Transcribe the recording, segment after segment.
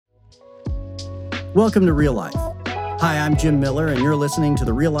Welcome to Real Life. Hi, I'm Jim Miller, and you're listening to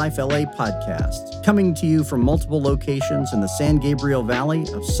the Real Life LA podcast, coming to you from multiple locations in the San Gabriel Valley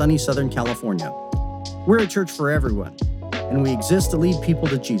of sunny Southern California. We're a church for everyone, and we exist to lead people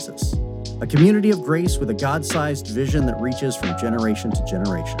to Jesus, a community of grace with a God-sized vision that reaches from generation to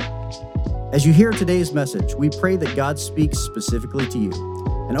generation. As you hear today's message, we pray that God speaks specifically to you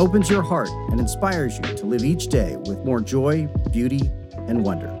and opens your heart and inspires you to live each day with more joy, beauty, and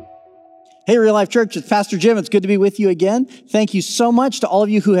wonder. Hey, Real Life Church, it's Pastor Jim. It's good to be with you again. Thank you so much to all of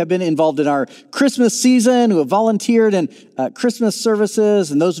you who have been involved in our Christmas season, who have volunteered in Christmas services,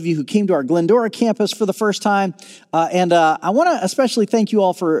 and those of you who came to our Glendora campus for the first time. I want to especially thank you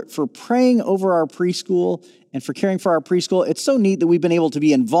all for praying over our preschool and for caring for our preschool. It's so neat that we've been able to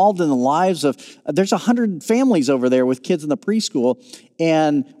be involved in the lives of, there's 100 families over there with kids in the preschool,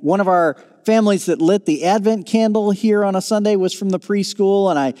 and one of our families that lit the Advent candle here on a Sunday was from the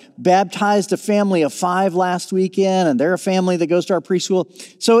preschool, and I baptized a family of 5 last weekend, and they're a family that goes to our preschool.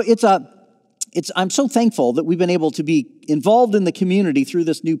 So I'm so thankful that we've been able to be involved in the community through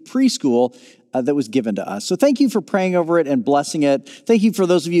this new preschool that was given to us. So thank you for praying over it and blessing it. Thank you for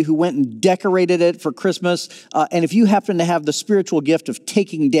those of you who went and decorated it for Christmas. And if you happen to have the spiritual gift of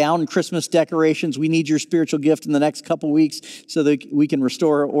taking down Christmas decorations, we need your spiritual gift in the next couple weeks so that we can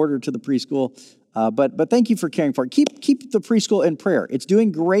restore order to the preschool. But thank you for caring for it. Keep the preschool in prayer. It's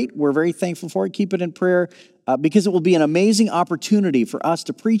doing great. We're very thankful for it. Keep it in prayer because it will be an amazing opportunity for us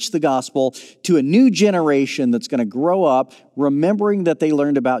to preach the gospel to a new generation that's going to grow up remembering that they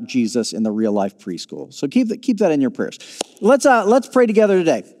learned about Jesus in the Real Life preschool. So keep that in your prayers. Let's pray together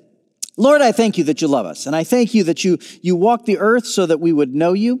today. Lord, I thank you that you love us, and I thank you that you walk the earth so that we would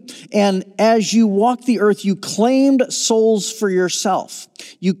know you. And as you walked the earth, you claimed souls for yourself.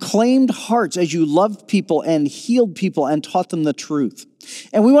 You claimed hearts as you loved people and healed people and taught them the truth.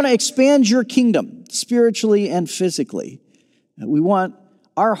 And we want to expand your kingdom spiritually and physically. We want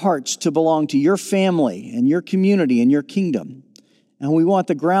our hearts to belong to your family and your community and your kingdom. And we want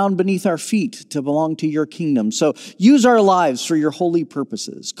the ground beneath our feet to belong to your kingdom. So use our lives for your holy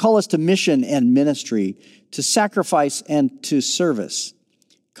purposes. Call us to mission and ministry, to sacrifice and to service.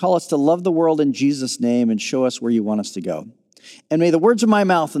 Call us to love the world in Jesus' name and show us where you want us to go. And may the words of my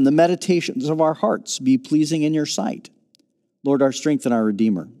mouth and the meditations of our hearts be pleasing in your sight. Lord, our strength and our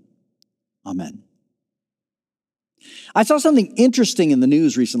Redeemer. Amen. I saw something interesting in the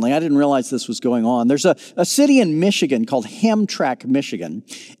news recently. I didn't realize this was going on. There's a city in Michigan called Hamtramck, Michigan,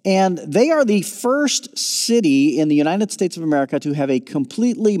 and they are the first city in the United States of America to have a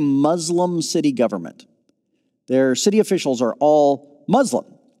completely Muslim city government. Their city officials are all Muslim.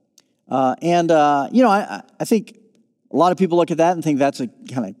 I think a lot of people look at that and think that's a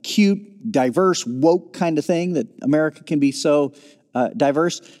kind of cute, diverse, woke kind of thing, that America can be so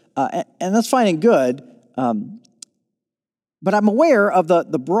diverse. And that's fine and good. But I'm aware of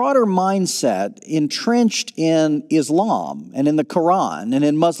the broader mindset entrenched in Islam and in the Quran and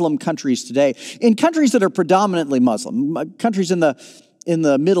in Muslim countries today. In countries that are predominantly Muslim, countries in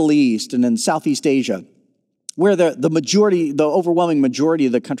the Middle East and in Southeast Asia, where the overwhelming majority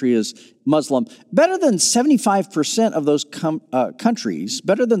of the country is Muslim, better than 75% of those countries,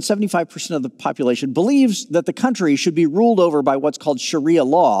 better than 75% of the population believes that the country should be ruled over by what's called Sharia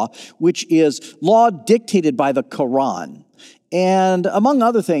law, which is law dictated by the Quran. And among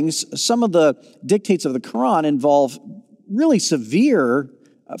other things, some of the dictates of the Quran involve really severe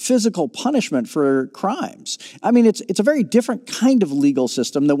physical punishment for crimes. I mean, it's a very different kind of legal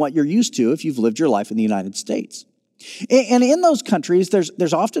system than what you're used to if you've lived your life in the United States. And in those countries,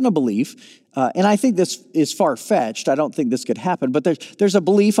 there's often a belief, and I think this is far-fetched, I don't think this could happen, but there's a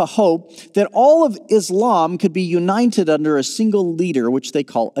belief, a hope, that all of Islam could be united under a single leader, which they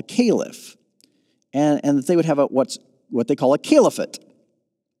call a caliph, and that they would have what they call a caliphate,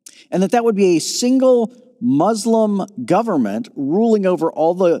 and that would be a single Muslim government ruling over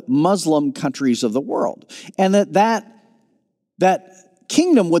all the Muslim countries of the world, and that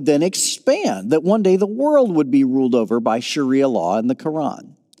kingdom would then expand, that one day the world would be ruled over by Sharia law and the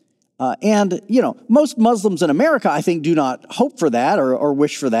Quran. Most Muslims in America, I think, do not hope for that or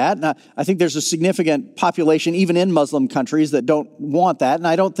wish for that. And I think there's a significant population, even in Muslim countries, that don't want that, and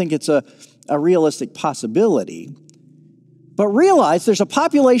I don't think it's a realistic possibility. But realize there's a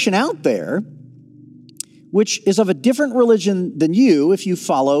population out there which is of a different religion than you if you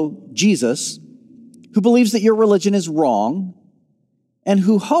follow Jesus, who believes that your religion is wrong, and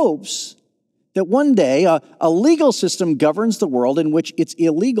who hopes that one day a legal system governs the world in which it's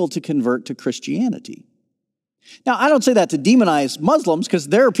illegal to convert to Christianity. Now, I don't say that to demonize Muslims, because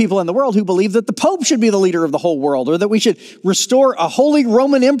there are people in the world who believe that the Pope should be the leader of the whole world, or that we should restore a holy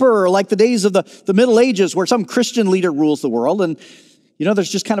Roman emperor like the days of the Middle Ages where some Christian leader rules the world. And,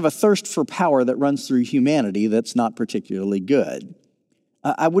 there's just kind of a thirst for power that runs through humanity that's not particularly good.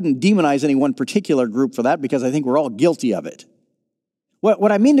 I wouldn't demonize any one particular group for that, because I think we're all guilty of it.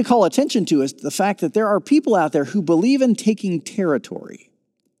 What I mean to call attention to is the fact that there are people out there who believe in taking territory.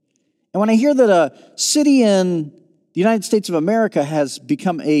 And when I hear that a city in the United States of America has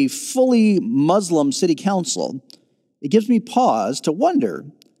become a fully Muslim city council, it gives me pause to wonder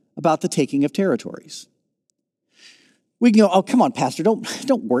about the taking of territories. We can go, oh, come on, Pastor,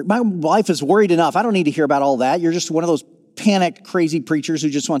 don't worry. My life is worried enough. I don't need to hear about all that. You're just one of those panicked, crazy preachers who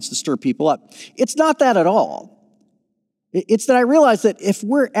just wants to stir people up. It's not that at all. It's that I realize that if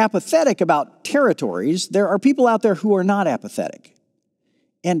we're apathetic about territories, there are people out there who are not apathetic.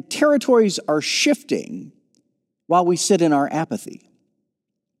 And territories are shifting while we sit in our apathy.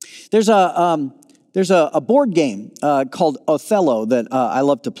 There's a board game called Othello that I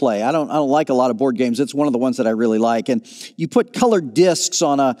love to play. I don't like a lot of board games. It's one of the ones that I really like. And you put colored discs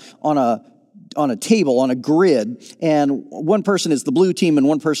on a table, on a grid, and one person is the blue team and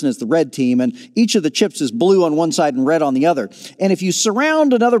one person is the red team, and each of the chips is blue on one side and red on the other. And if you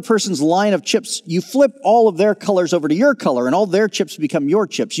surround another person's line of chips, you flip all of their colors over to your color, and all their chips become your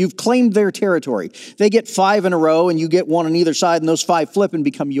chips. You've claimed their territory. They get 5 in a row, and you get 1 on either side, and those 5 flip and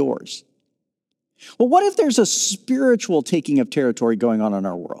become yours. Well, what if there's a spiritual taking of territory going on in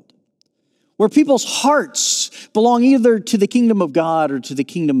our world, where people's hearts belong either to the kingdom of God or to the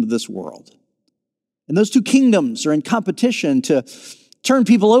kingdom of this world? And those two kingdoms are in competition to turn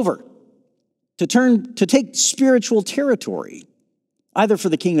people over, to take spiritual territory, either for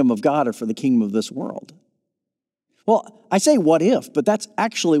the kingdom of God or for the kingdom of this world. Well, I say what if, but that's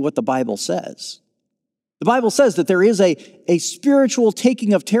actually what the Bible says. The Bible says that there is a spiritual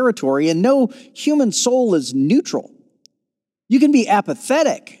taking of territory, and no human soul is neutral. You can be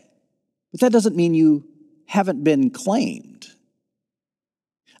apathetic, but that doesn't mean you haven't been claimed.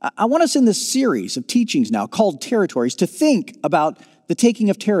 I want us in this series of teachings now called Territories to think about the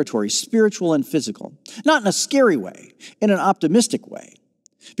taking of territories, spiritual and physical, not in a scary way, in an optimistic way.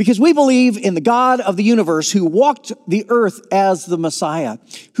 Because we believe in the God of the universe who walked the earth as the Messiah,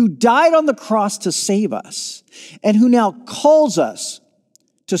 who died on the cross to save us, and who now calls us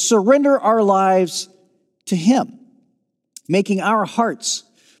to surrender our lives to Him, making our hearts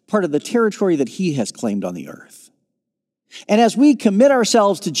part of the territory that He has claimed on the earth. And as we commit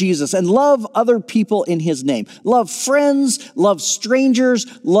ourselves to Jesus and love other people in His name, love friends, love strangers,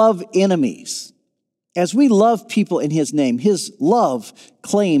 love enemies, as we love people in His name, His love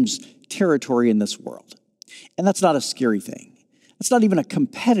claims territory in this world. And that's not a scary thing. That's not even a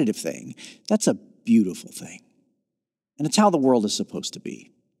competitive thing. That's a beautiful thing. And it's how the world is supposed to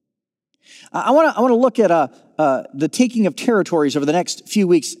be. I want to look at the taking of territories over the next few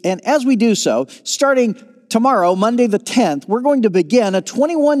weeks. And as we do so, starting tomorrow, Monday the 10th, we're going to begin a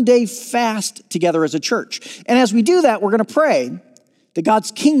 21-day fast together as a church. And as we do that, we're going to pray that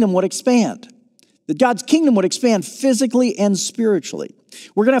God's kingdom would expand, that God's kingdom would expand physically and spiritually.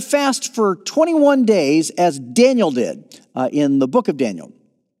 We're going to fast for 21 days as Daniel did in the book of Daniel.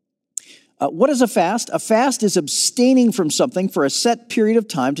 What is a fast? A fast is abstaining from something for a set period of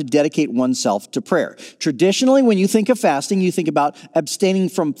time to dedicate oneself to prayer. Traditionally, when you think of fasting, you think about abstaining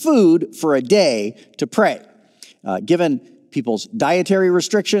from food for a day to pray. Given people's dietary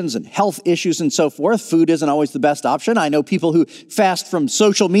restrictions and health issues and so forth, food isn't always the best option. I know people who fast from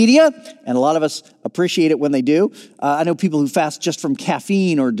social media, and a lot of us appreciate it when they do. I know people who fast just from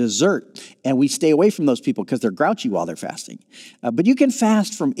caffeine or dessert, and we stay away from those people because they're grouchy while they're fasting. But you can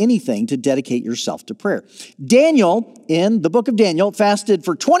fast from anything to dedicate yourself to prayer. Daniel, in the book of Daniel, fasted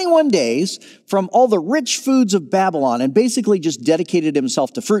for 21 days from all the rich foods of Babylon and basically just dedicated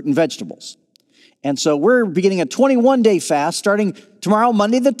himself to fruit and vegetables. And so we're beginning a 21-day fast starting tomorrow,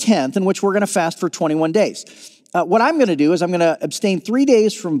 Monday the 10th, in which we're going to fast for 21 days. What I'm going to do is I'm going to abstain 3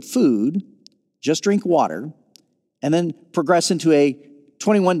 days from food, just drink water, and then progress into a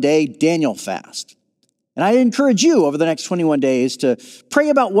 21-day Daniel fast. And I encourage you over the next 21 days to pray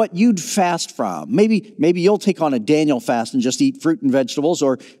about what you'd fast from. Maybe you'll take on a Daniel fast and just eat fruit and vegetables,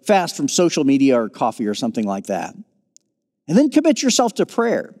 or fast from social media or coffee or something like that. And then commit yourself to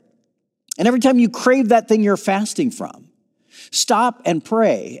prayer. And every time you crave that thing you're fasting from, stop and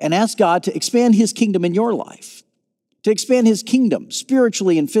pray and ask God to expand His kingdom in your life, to expand His kingdom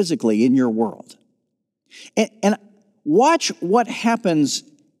spiritually and physically in your world. And watch what happens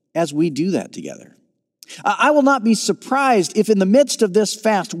as we do that together. I will not be surprised if in the midst of this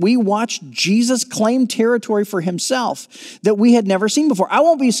fast, we watch Jesus claim territory for himself that we had never seen before. I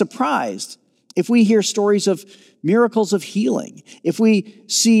won't be surprised if we hear stories of miracles of healing, if we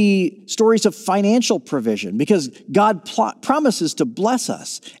see stories of financial provision, because God promises to bless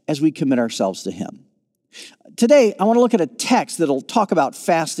us as we commit ourselves to him. Today, I want to look at a text that'll talk about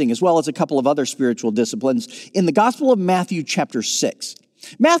fasting as well as a couple of other spiritual disciplines in the Gospel of Matthew chapter 6.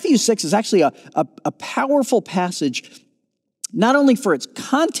 Matthew 6 is actually a powerful passage, not only for its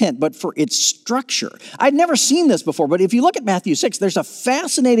content, but for its structure. I'd never seen this before, but if you look at Matthew 6, there's a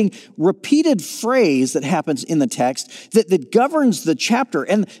fascinating repeated phrase that happens in the text that governs the chapter,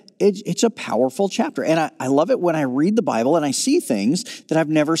 and it's a powerful chapter. And I love it when I read the Bible and I see things that I've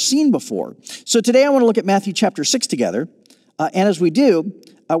never seen before. So today I want to look at Matthew chapter 6 together, and as we do,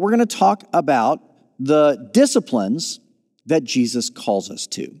 we're going to talk about the disciplines that Jesus calls us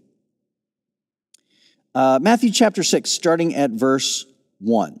to. Matthew chapter 6, starting at verse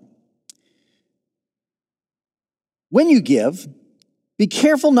 1. When you give, be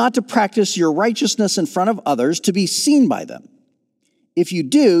careful not to practice your righteousness in front of others to be seen by them. If you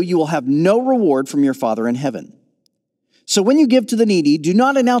do, you will have no reward from your Father in heaven. So when you give to the needy, do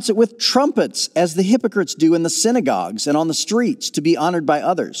not announce it with trumpets as the hypocrites do in the synagogues and on the streets to be honored by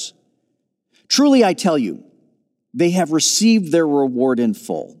others. Truly, I tell you, they have received their reward in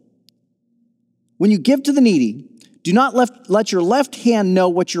full. When you give to the needy, do not let your left hand know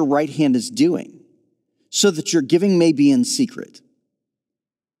what your right hand is doing, so that your giving may be in secret.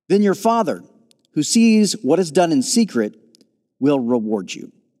 Then your Father, who sees what is done in secret, will reward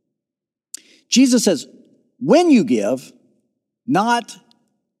you. Jesus says, when you give, not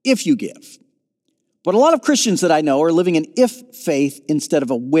if you give. But a lot of Christians that I know are living an if faith instead of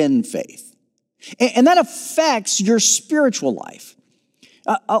a when faith. And that affects your spiritual life.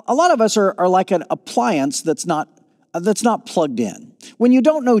 A lot of us are like an appliance that's not plugged in. When you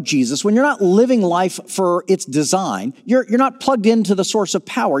don't know Jesus, when you're not living life for its design, you're not plugged into the source of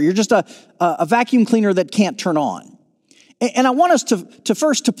power. You're just a vacuum cleaner that can't turn on. And I want us to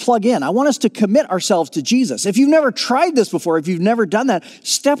first plug in. I want us to commit ourselves to Jesus. If you've never tried this before, if you've never done that,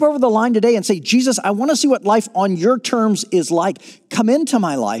 step over the line today and say, Jesus, I want to see what life on your terms is like. Come into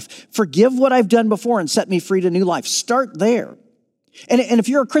my life. Forgive what I've done before and set me free to new life. Start there. And if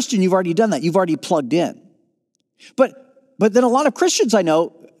you're a Christian, you've already done that. You've already plugged in. But then a lot of Christians I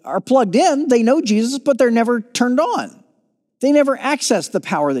know are plugged in. They know Jesus, but they're never turned on. They never access the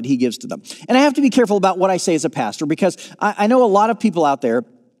power that he gives to them. And I have to be careful about what I say as a pastor, because I know a lot of people out there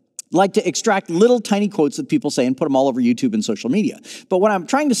like to extract little tiny quotes that people say and put them all over YouTube and social media. But what I'm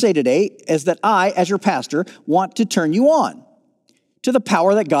trying to say today is that I, as your pastor, want to turn you on to the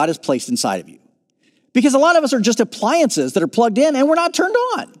power that God has placed inside of you. Because a lot of us are just appliances that are plugged in and we're not turned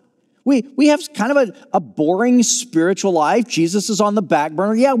on. We have kind of a boring spiritual life. Jesus is on the back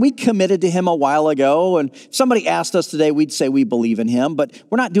burner. Yeah, we committed to him a while ago, and if somebody asked us today, we'd say we believe in him, but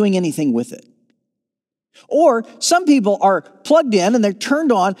we're not doing anything with it. Or some people are plugged in and they're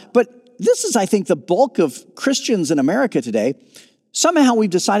turned on, but this is, I think, the bulk of Christians in America today. Somehow we've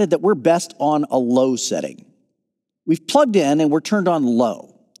decided that we're best on a low setting. We've plugged in and we're turned on low.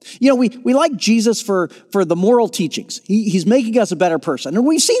 You know, we like Jesus for the moral teachings. He's making us a better person. And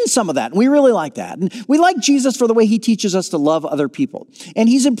we've seen some of that, and we really like that. And we like Jesus for the way he teaches us to love other people. And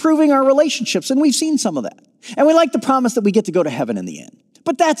he's improving our relationships, and we've seen some of that. And we like the promise that we get to go to heaven in the end.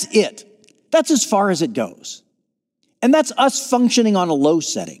 But that's it. That's as far as it goes. And that's us functioning on a low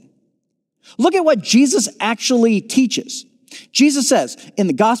setting. Look at what Jesus actually teaches. Jesus says in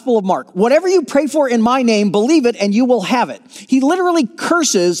the Gospel of Mark, whatever you pray for in my name, believe it and you will have it. He literally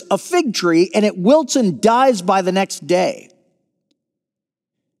curses a fig tree and it wilts and dies by the next day.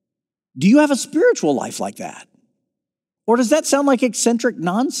 Do you have a spiritual life like that? Or does that sound like eccentric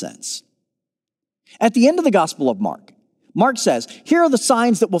nonsense? At the end of the Gospel of Mark, Mark says, here are the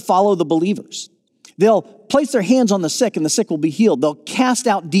signs that will follow the believers. They'll place their hands on the sick and the sick will be healed. They'll cast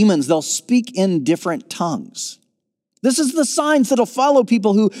out demons. They'll speak in different tongues. This is the signs that'll follow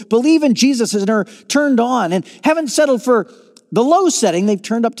people who believe in Jesus and are turned on and haven't settled for the low setting. They've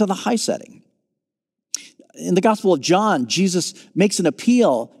turned up to the high setting. In the Gospel of John, Jesus makes an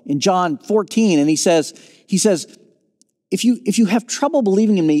appeal in John 14, and he says, if you have trouble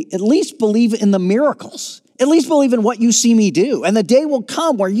believing in me, at least believe in the miracles. At least believe in what you see me do. And the day will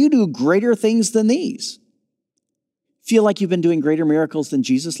come where you do greater things than these. Feel like you've been doing greater miracles than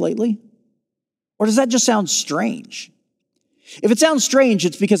Jesus lately? Or does that just sound strange? If it sounds strange,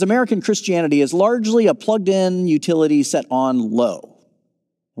 it's because American Christianity is largely a plugged-in utility set on low.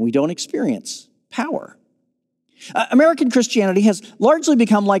 And we don't experience power. American Christianity has largely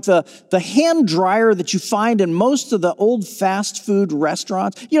become like the hand dryer that you find in most of the old fast food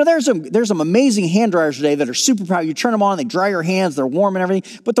restaurants. You know, there's some amazing hand dryers today that are super powerful. You turn them on, they dry your hands, they're warm and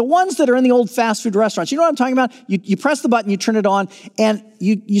everything. But the ones that are in the old fast food restaurants, you know what I'm talking about? You press the button, you turn it on, and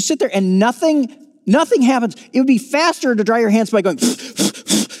you sit there and nothing happens. It would be faster to dry your hands by going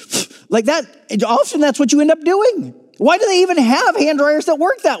like that. Often that's what you end up doing. Why do they even have hand dryers that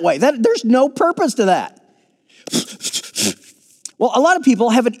work that way? There's no purpose to that. Well, a lot of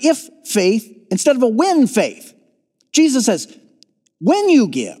people have an if faith instead of a when faith. Jesus says, when you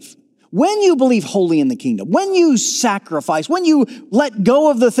give, when you believe wholly in the kingdom, when you sacrifice, when you let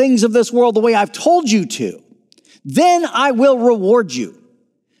go of the things of this world the way I've told you to, then I will reward you.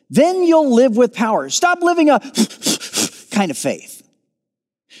 Then you'll live with power. Stop living a kind of faith.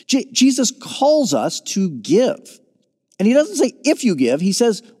 Jesus calls us to give. And he doesn't say if you give, he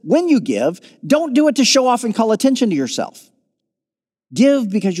says when you give, don't do it to show off and call attention to yourself. Give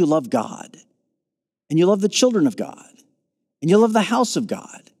because you love God, and you love the children of God, and you love the house of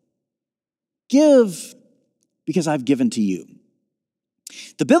God. Give because I've given to you.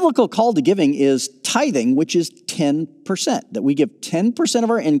 The biblical call to giving is tithing, which is 10%, that we give 10% of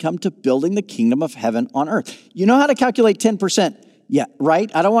our income to building the kingdom of heaven on earth. You know how to calculate 10%? Yeah, right?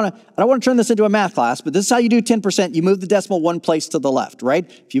 I don't want to turn this into a math class, but this is how you do 10%. You move the decimal one place to the left, right?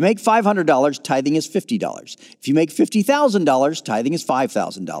 If you make $500, tithing is $50. If you make $50,000, tithing is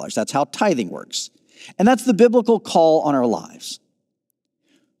 $5,000. That's how tithing works. And that's the biblical call on our lives.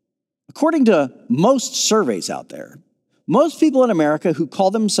 According to most surveys out there, most people in America who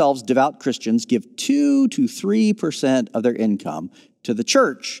call themselves devout Christians give 2 to 3% of their income to the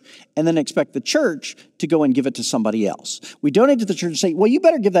church, and then expect the church to go and give it to somebody else. We donate to the church and say, well, you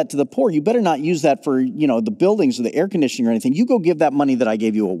better give that to the poor. You better not use that for, the buildings or the air conditioning or anything. You go give that money that I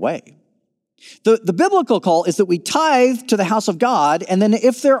gave you away. The biblical call is that we tithe to the house of God, and then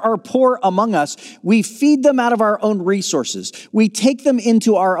if there are poor among us, we feed them out of our own resources. We take them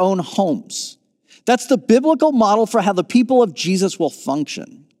into our own homes. That's the biblical model for how the people of Jesus will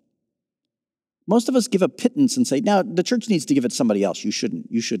function. Most of us give a pittance and say, now the church needs to give it to somebody else. You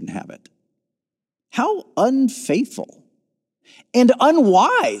shouldn't have it. How unfaithful and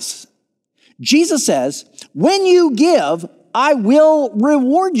unwise. Jesus says, when you give, I will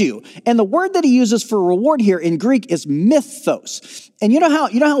reward you. And the word that he uses for reward here in Greek is mythos. And you know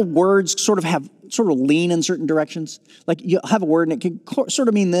how words sort of lean in certain directions? Like you have a word and it can sort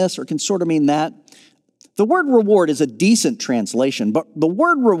of mean this or it can sort of mean that. The word reward is a decent translation, but the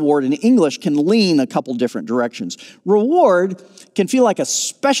word reward in English can lean a couple different directions. Reward can feel like a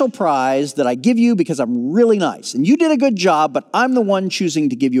special prize that I give you because I'm really nice. And you did a good job, but I'm the one choosing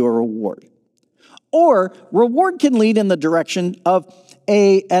to give you a reward. Or reward can lead in the direction of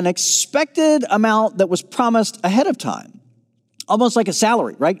an expected amount that was promised ahead of time. Almost like a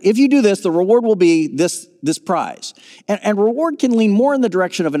salary, right? If you do this, the reward will be this prize. And reward can lean more in the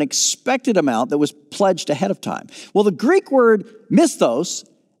direction of an expected amount that was pledged ahead of time. Well, the Greek word misthos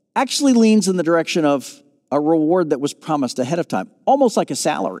actually leans in the direction of a reward that was promised ahead of time, almost like a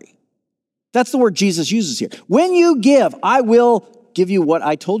salary. That's the word Jesus uses here. When you give, I will give you what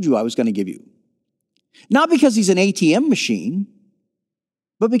I told you I was going to give you. Not because he's an ATM machine,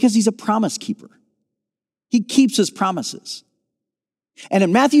 but because he's a promise keeper. He keeps his promises. And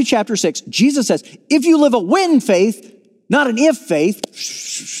in Matthew chapter 6, Jesus says, if you live a when faith, not an if faith,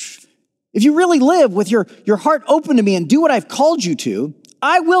 if you really live with your heart open to me and do what I've called you to,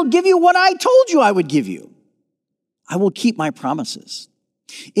 I will give you what I told you I would give you. I will keep my promises.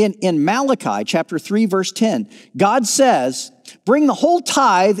 In Malachi chapter 3, verse 10, God says, bring the whole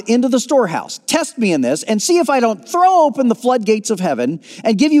tithe into the storehouse. Test me in this and see if I don't throw open the floodgates of heaven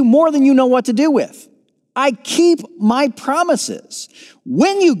and give you more than you know what to do with. I keep my promises.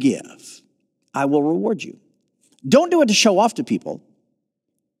 When you give, I will reward you. Don't do it to show off to people.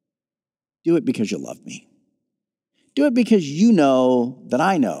 Do it because you love me. Do it because you know that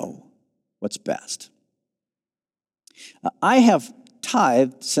I know what's best. I have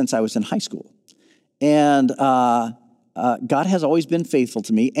tithed since I was in high school. And God has always been faithful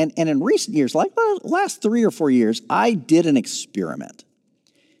to me. And in recent years, like the last 3 or 4 years, I did an experiment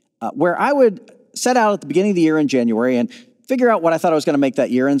where I would set out at the beginning of the year in January and figure out what I thought I was going to make that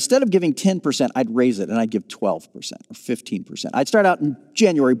year. And instead of giving 10%, I'd raise it and I'd give 12% or 15%. I'd start out in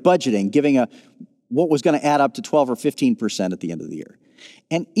January budgeting, giving what was going to add up to 12 or 15% at the end of the year.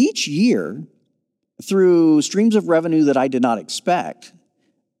 And each year, through streams of revenue that I did not expect,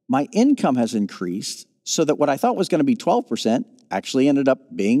 my income has increased so that what I thought was going to be 12% actually ended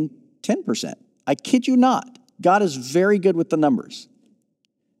up being 10%. I kid you not. God is very good with the numbers.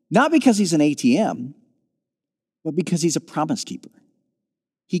 Not because he's an ATM, but because he's a promise keeper.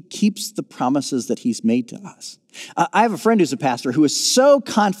 He keeps the promises that he's made to us. I have a friend who's a pastor who is so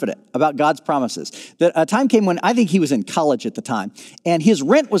confident about God's promises that a time came when I think he was in college at the time, and his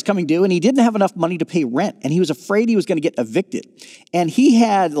rent was coming due, and he didn't have enough money to pay rent, and he was afraid he was going to get evicted. And he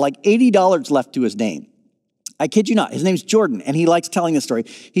had like $80 left to his name. I kid you not. His name's Jordan, and he likes telling this story.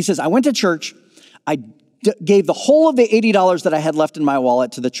 He says, I went to church. I gave the whole of the $80 that I had left in my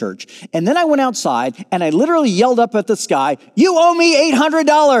wallet to the church. And then I went outside and I literally yelled up at the sky, you owe me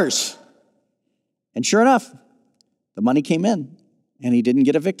 $800. And sure enough, the money came in and he didn't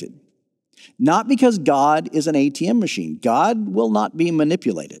get evicted. Not because God is an ATM machine. God will not be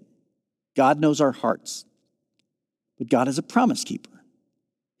manipulated. God knows our hearts. But God is a promise keeper.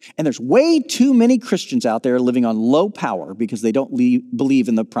 And there's way too many Christians out there living on low power because they don't believe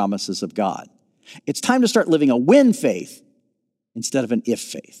in the promises of God. It's time to start living a when faith instead of an if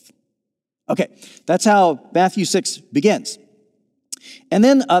faith. Okay, that's how Matthew 6 begins. And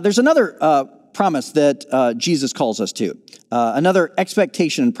then there's another promise that Jesus calls us to. Another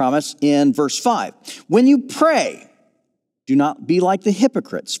expectation and promise in verse 5. When you pray, do not be like the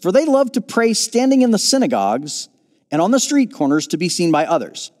hypocrites, for they love to pray standing in the synagogues and on the street corners to be seen by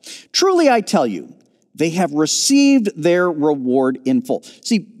others. Truly I tell you, they have received their reward in full.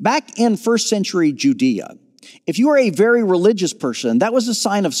 See, back in first century Judea, if you were a very religious person, that was a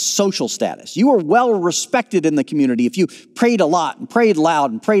sign of social status. You were well respected in the community if you prayed a lot and prayed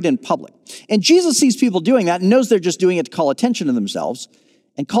loud and prayed in public. And Jesus sees people doing that and knows they're just doing it to call attention to themselves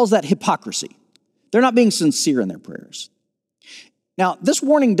and calls that hypocrisy. They're not being sincere in their prayers. Now, this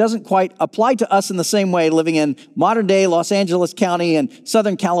warning doesn't quite apply to us in the same way living in modern-day Los Angeles County and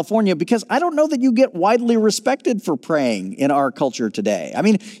Southern California, because I don't know that you get widely respected for praying in our culture today. I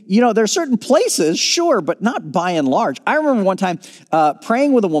mean, there are certain places, sure, but not by and large. I remember one time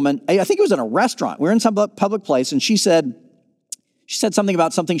praying with a woman. I think it was in a restaurant. We were in some public place, and she said something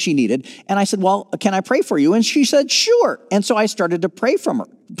about something she needed. And I said, well, can I pray for you? And she said, sure. And so I started to pray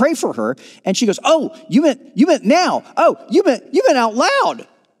for her. And she goes, oh, you meant now. Oh, you meant out loud.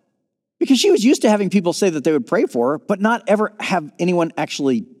 Because she was used to having people say that they would pray for her, but not ever have anyone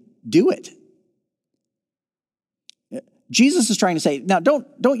actually do it. Jesus is trying to say, now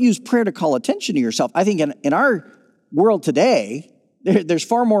don't use prayer to call attention to yourself. I think in our world today, there's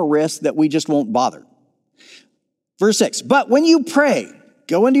far more risk that we just won't bother. Verse 6, but when you pray,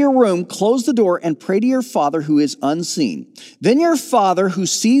 go into your room, close the door, and pray to your Father who is unseen. Then your Father who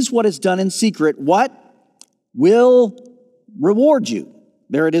sees what is done in secret, what? Will reward you.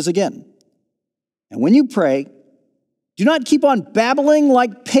 There it is again. And when you pray, do not keep on babbling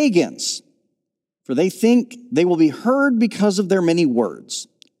like pagans, for they think they will be heard because of their many words.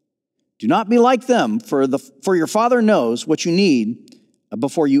 Do not be like them, for your Father knows what you need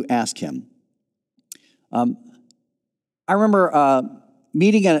before you ask him. I remember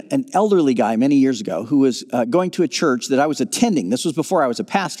meeting an elderly guy many years ago who was going to a church that I was attending. This was before I was a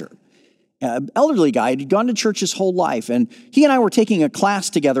pastor. Elderly guy, he'd gone to church his whole life, and he and I were taking a class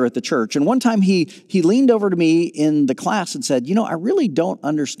together at the church. And one time he leaned over to me in the class and said, I really don't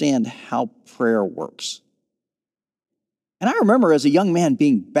understand how prayer works. And I remember as a young man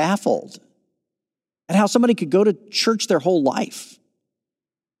being baffled at how somebody could go to church their whole life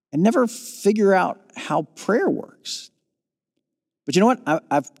and never figure out how prayer works. But you know what?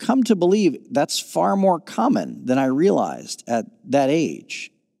 I've come to believe that's far more common than I realized at that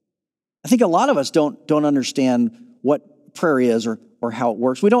age. I think a lot of us don't understand what prayer is or how it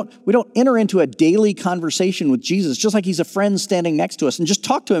works. We don't enter into a daily conversation with Jesus just like he's a friend standing next to us and just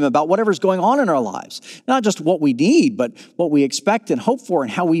talk to him about whatever's going on in our lives. Not just what we need, but what we expect and hope for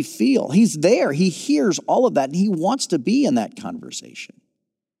and how we feel. He's there. He hears all of that, and he wants to be in that conversation.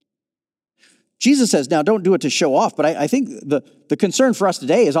 Jesus says, now don't do it to show off, but I think the concern for us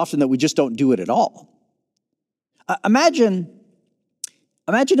today is often that we just don't do it at all. Imagine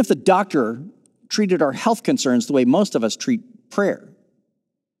if the doctor treated our health concerns the way most of us treat prayer.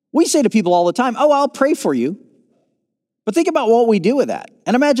 We say to people all the time, oh, I'll pray for you. But think about what we do with that.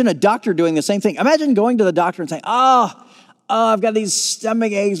 And imagine a doctor doing the same thing. Imagine going to the doctor and saying, oh, I've got these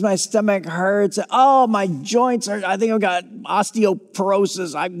stomach aches, my stomach hurts. Oh, my joints hurt. I think I've got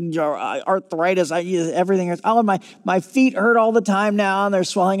osteoporosis, arthritis, everything hurts. Oh, my feet hurt all the time now, and they're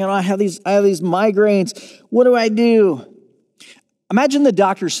swelling, and I have these migraines. What do I do? Imagine the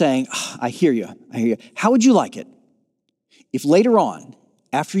doctor saying, I hear you. How would you like it if later on,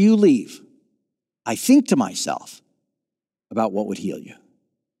 after you leave, I think to myself about what would heal you?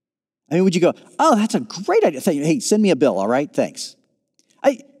 I mean, would you go, oh, that's a great idea. Hey, send me a bill, all right? Thanks.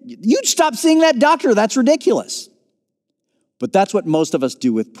 You'd stop seeing that doctor. That's ridiculous. But that's what most of us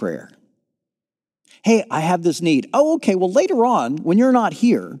do with prayer. Hey, I have this need. Oh, okay, well, later on, when you're not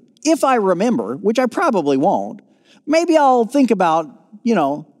here, if I remember, which I probably won't, maybe I'll think about,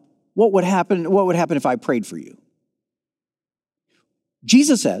 what would happen if I prayed for you.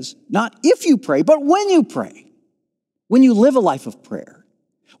 Jesus says, not if you pray, but when you pray, when you live a life of prayer,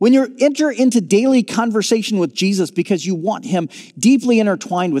 when you enter into daily conversation with Jesus because you want him deeply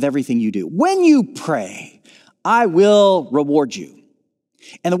intertwined with everything you do. When you pray, I will reward you.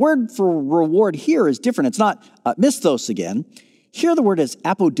 And the word for reward here is different. It's not misthos again. Here the word is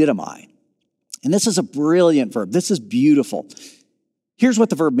apodidomai. And this is a brilliant verb. This is beautiful. Here's what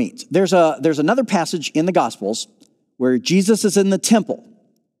the verb means. There's another passage in the Gospels where Jesus is in the temple,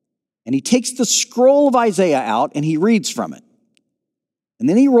 and he takes the scroll of Isaiah out, and he reads from it. And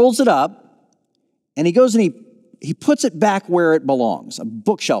then he rolls it up, and he goes and he puts it back where it belongs, a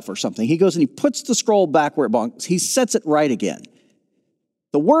bookshelf or something. He goes and he puts the scroll back where it belongs. He sets it right again.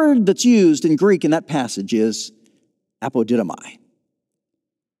 The word that's used in Greek in that passage is apodidomai.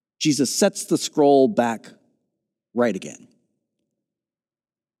 Jesus sets the scroll back right again.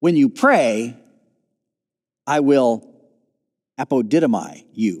 When you pray, I will apodidomai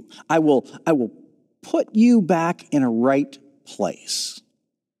you. I will put you back in a right place.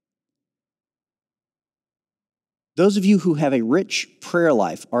 Those of you who have a rich prayer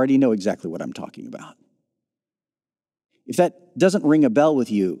life already know exactly what I'm talking about. If that doesn't ring a bell with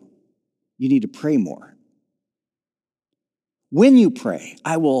you, you need to pray more. When you pray,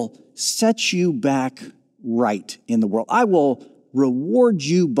 I will set you back right in the world. I will reward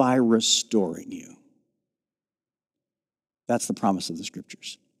you by restoring you. That's the promise of the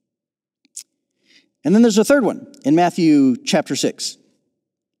scriptures. And then there's a third one in Matthew chapter 6.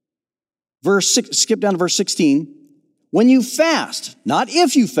 Verse 6, skip down to verse 16. When you fast, not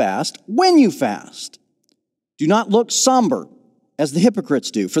if you fast, when you fast, do not look somber as the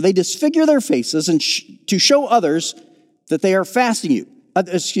hypocrites do, for they disfigure their faces and to show others that they are fasting.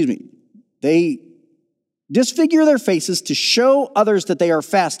 They disfigure their faces to show others that they are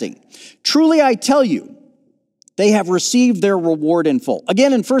fasting. Truly, I tell you, they have received their reward in full.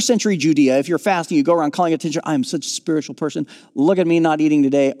 Again, in first century Judea, if you're fasting, you go around calling attention. I'm such a spiritual person. Look at me not eating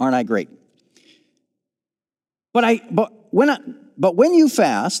today. Aren't I great? But when you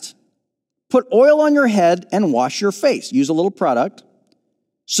fast, put oil on your head and wash your face. Use a little product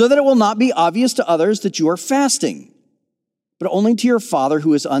so that it will not be obvious to others that you are fasting, but only to your Father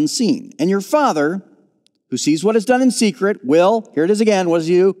who is unseen. And your Father, who sees what is done in secret, will, here it is again,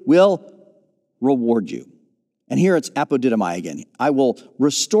 will reward you. And here it's apodidomai again. I will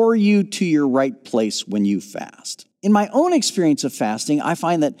restore you to your right place when you fast. In my own experience of fasting, I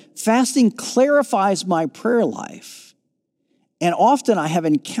find that fasting clarifies my prayer life. And often I have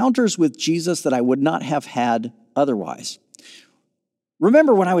encounters with Jesus that I would not have had otherwise.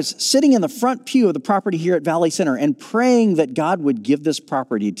 Remember when I was sitting in the front pew of the property here at Valley Center and praying that God would give this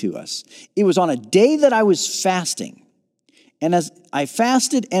property to us. It was on a day that I was fasting. And as I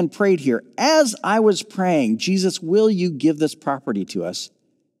fasted and prayed here, as I was praying, Jesus, will you give this property to us?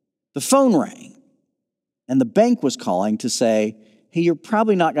 The phone rang. And the bank was calling to say, hey, you're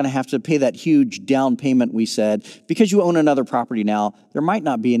probably not going to have to pay that huge down payment we said. Because you own another property now, there might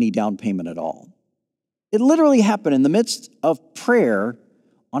not be any down payment at all. It literally happened in the midst of prayer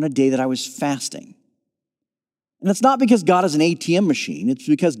on a day that I was fasting. And it's not because God is an ATM machine. It's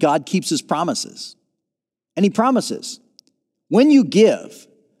because God keeps his promises. And he promises, when you give,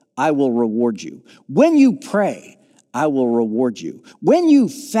 I will reward you. When you pray, I will reward you. When you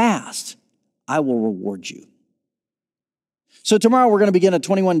fast, I will reward you. So tomorrow we're going to begin a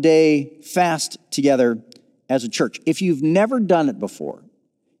 21-day fast together as a church. If you've never done it before,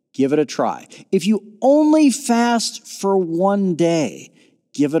 give it a try. If you only fast for one day,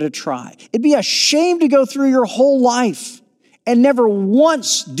 give it a try. It'd be a shame to go through your whole life and never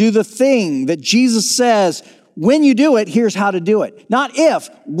once do the thing that Jesus says, when you do it, here's how to do it. Not if,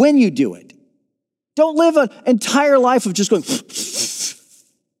 when you do it. Don't live an entire life of just going,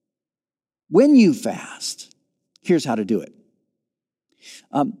 when you fast, here's how to do it.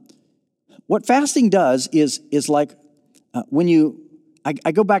 What fasting does is like when you,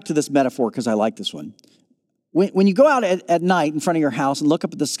 I go back to this metaphor because I like this one. When you go out at night in front of your house and look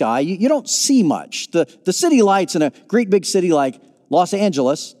up at the sky, you don't see much. The city lights in a great big city like Los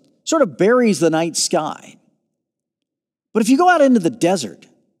Angeles sort of buries the night sky. But if you go out into the desert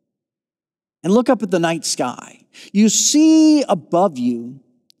and look up at the night sky, you see above you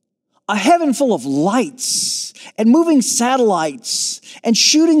a heaven full of lights and moving satellites and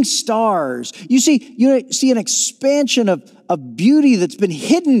shooting stars. You see an expansion of beauty that's been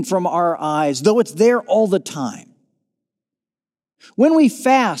hidden from our eyes, though it's there all the time. When we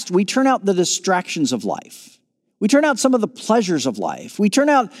fast, we turn out the distractions of life. We turn out some of the pleasures of life. We turn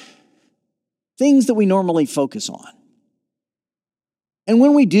out things that we normally focus on. And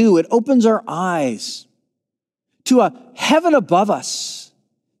when we do, it opens our eyes to a heaven above us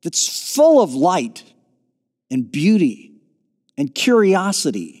that's full of light and beauty and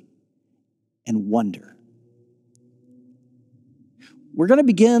curiosity and wonder. We're going to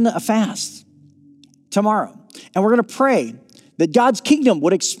begin a fast tomorrow, and we're going to pray that God's kingdom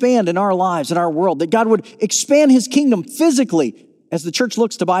would expand in our lives, in our world, that God would expand his kingdom physically as the church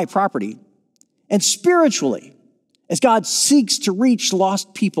looks to buy property, and spiritually as God seeks to reach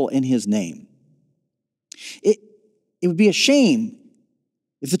lost people in his name. It would be a shame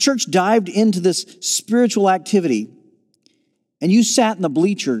if the church dived into this spiritual activity and you sat in the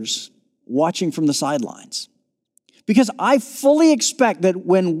bleachers watching from the sidelines. Because I fully expect that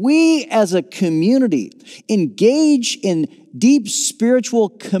when we as a community engage in deep spiritual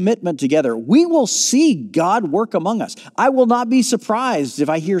commitment together, we will see God work among us. I will not be surprised if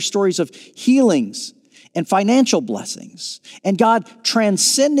I hear stories of healings and financial blessings and God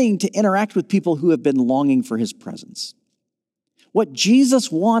transcending to interact with people who have been longing for his presence. What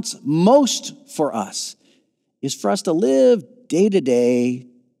Jesus wants most for us is for us to live day to day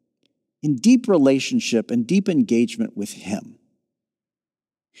in deep relationship and deep engagement with him.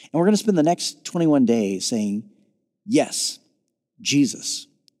 And we're going to spend the next 21 days saying, yes, Jesus,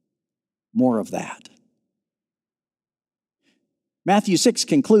 more of that. Matthew 6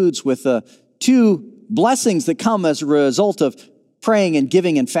 concludes with two blessings that come as a result of praying and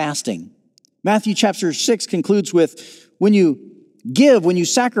giving and fasting. Matthew chapter 6 concludes with, when you give, when you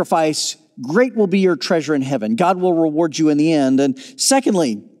sacrifice, great will be your treasure in heaven. God will reward you in the end. And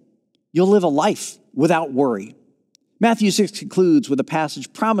secondly, you'll live a life without worry. Matthew 6 concludes with a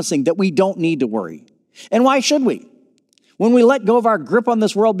passage promising that we don't need to worry. And why should we? When we let go of our grip on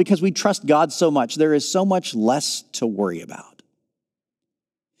this world because we trust God so much, there is so much less to worry about.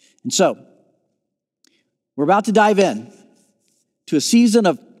 And so, we're about to dive in to a season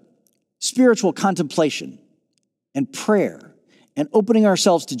of spiritual contemplation and prayer and opening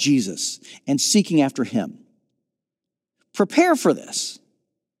ourselves to Jesus and seeking after him. Prepare for this.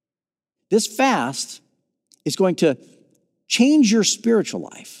 This fast is going to change your spiritual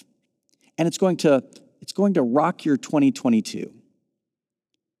life, and it's going to rock your 2022.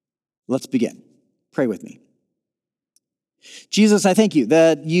 Let's begin. Pray with me. Jesus, I thank you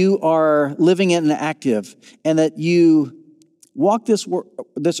that you are living and active and that you walk this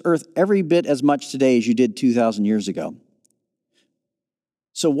earth every bit as much today as you did 2,000 years ago.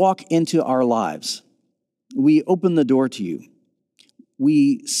 So walk into our lives. We open the door to you.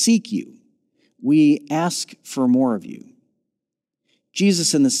 We seek you. We ask for more of you.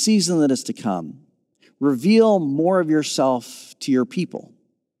 Jesus, in the season that is to come, reveal more of yourself to your people.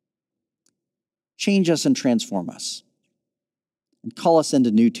 Change us and transform us. And call us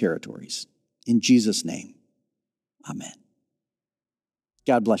into new territories. In Jesus' name, amen.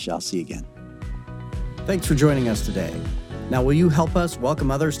 God bless you. I'll see you again. Thanks for joining us today. Now, will you help us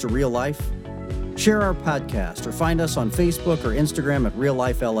welcome others to Real Life? Share our podcast or find us on Facebook or Instagram at Real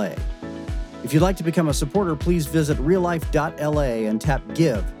Life LA. If you'd like to become a supporter, please visit reallife.la and tap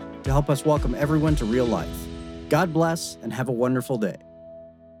Give to help us welcome everyone to Real Life. God bless and have a wonderful day.